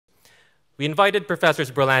We invited Professors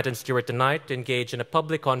Berlant and Stewart tonight to engage in a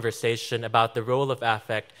public conversation about the role of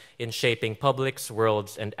affect in shaping publics,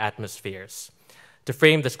 worlds, and atmospheres. To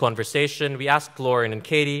frame this conversation, we asked Lauren and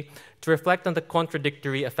Katie to reflect on the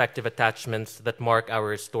contradictory affective attachments that mark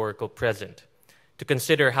our historical present, to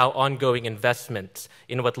consider how ongoing investments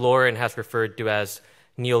in what Lauren has referred to as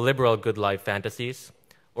neoliberal good life fantasies,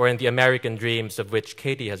 or in the American dreams of which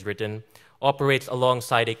Katie has written, operates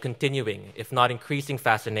alongside a continuing, if not increasing,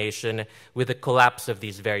 fascination with the collapse of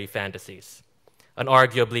these very fantasies, an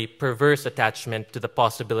arguably perverse attachment to the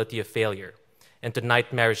possibility of failure, and to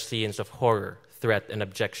nightmarish scenes of horror, threat, and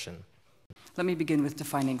abjection. Let me begin with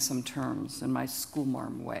defining some terms in my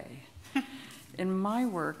schoolmarm way. In my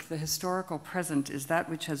work, the historical present is that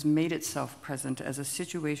which has made itself present as a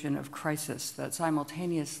situation of crisis that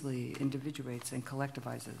simultaneously individuates and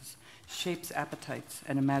collectivizes, shapes appetites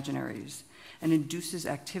and imaginaries, and induces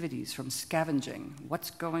activities from scavenging. What's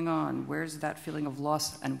going on? Where's that feeling of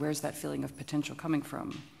loss and where's that feeling of potential coming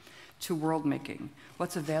from? To world making.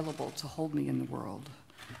 What's available to hold me in the world,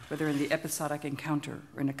 whether in the episodic encounter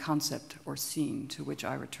or in a concept or scene to which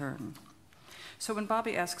I return. So when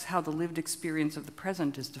Bobby asks how the lived experience of the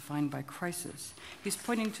present is defined by crisis, he's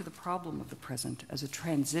pointing to the problem of the present as a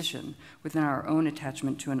transition within our own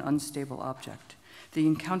attachment to an unstable object, the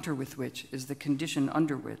encounter with which is the condition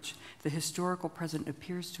under which the historical present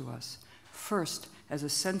appears to us, first as a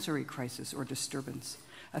sensory crisis or disturbance,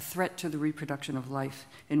 a threat to the reproduction of life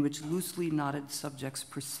in which loosely knotted subjects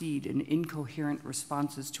proceed in incoherent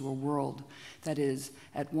responses to a world that is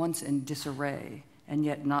at once in disarray and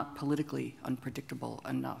yet not politically unpredictable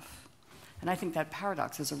enough. And I think that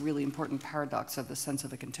paradox is a really important paradox of the sense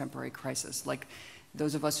of a contemporary crisis. Like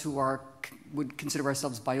those of us who would consider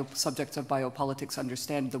ourselves subjects of biopolitics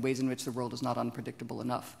understand the ways in which the world is not unpredictable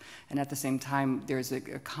enough. And at the same time, there's a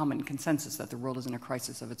common consensus that the world is in a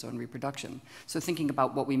crisis of its own reproduction. So thinking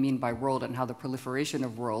about what we mean by world and how the proliferation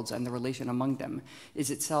of worlds and the relation among them is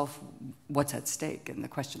itself what's at stake, and the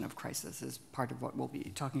question of crisis is part of what we'll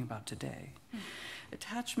be talking about today.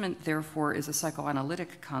 Attachment, therefore, is a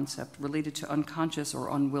psychoanalytic concept related to unconscious or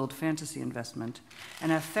unwilled fantasy investment,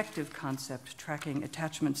 an affective concept tracking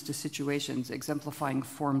attachments to situations exemplifying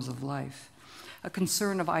forms of life, a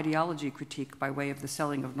concern of ideology critique by way of the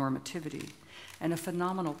selling of normativity, and a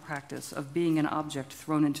phenomenal practice of being an object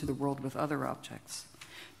thrown into the world with other objects.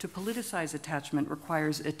 To politicize attachment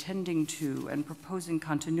requires attending to and proposing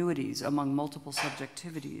continuities among multiple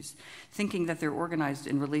subjectivities, thinking that they're organized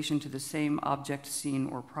in relation to the same object, scene,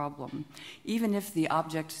 or problem, even if the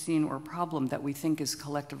object, scene, or problem that we think is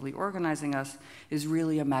collectively organizing us is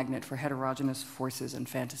really a magnet for heterogeneous forces and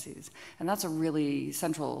fantasies. And that's a really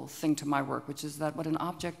central thing to my work, which is that what an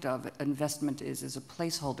object of investment is a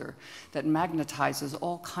placeholder that magnetizes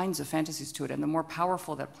all kinds of fantasies to it. And the more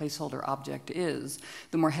powerful that placeholder object is,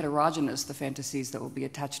 the more heterogeneous the fantasies that will be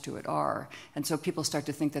attached to it are. And so people start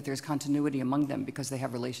to think that there's continuity among them because they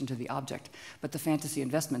have relation to the object. But the fantasy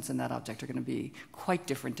investments in that object are going to be quite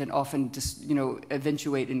different and often just,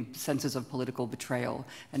 eventuate in senses of political betrayal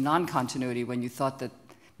and non-continuity when you thought that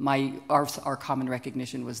our common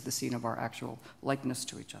recognition was the scene of our actual likeness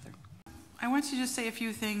to each other. I want to just say a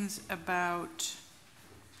few things about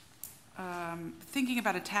thinking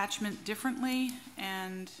about attachment differently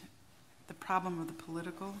and the problem of the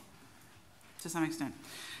political, to some extent.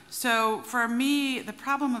 So for me, the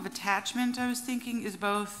problem of attachment, I was thinking, is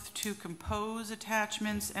both to compose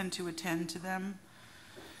attachments and to attend to them.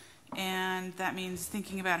 And that means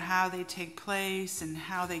thinking about how they take place and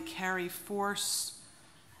how they carry force,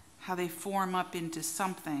 how they form up into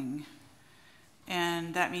something.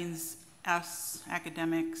 And that means us,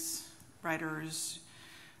 academics, writers,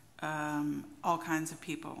 all kinds of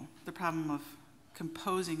people. The problem of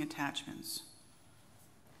composing attachments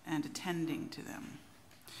and attending to them.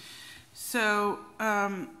 So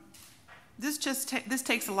this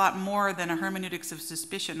takes a lot more than a hermeneutics of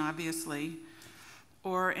suspicion, obviously,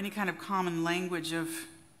 or any kind of common language of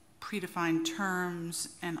predefined terms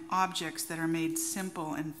and objects that are made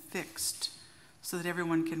simple and fixed so that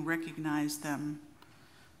everyone can recognize them,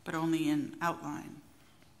 but only in outline.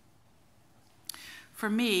 For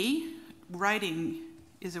me, writing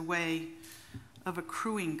is a way of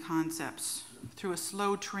accruing concepts through a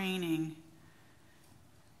slow training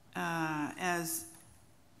as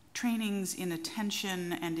trainings in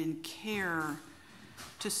attention and in care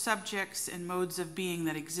to subjects and modes of being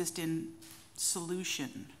that exist in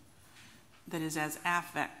solution, that is, as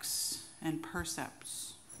affects and percepts.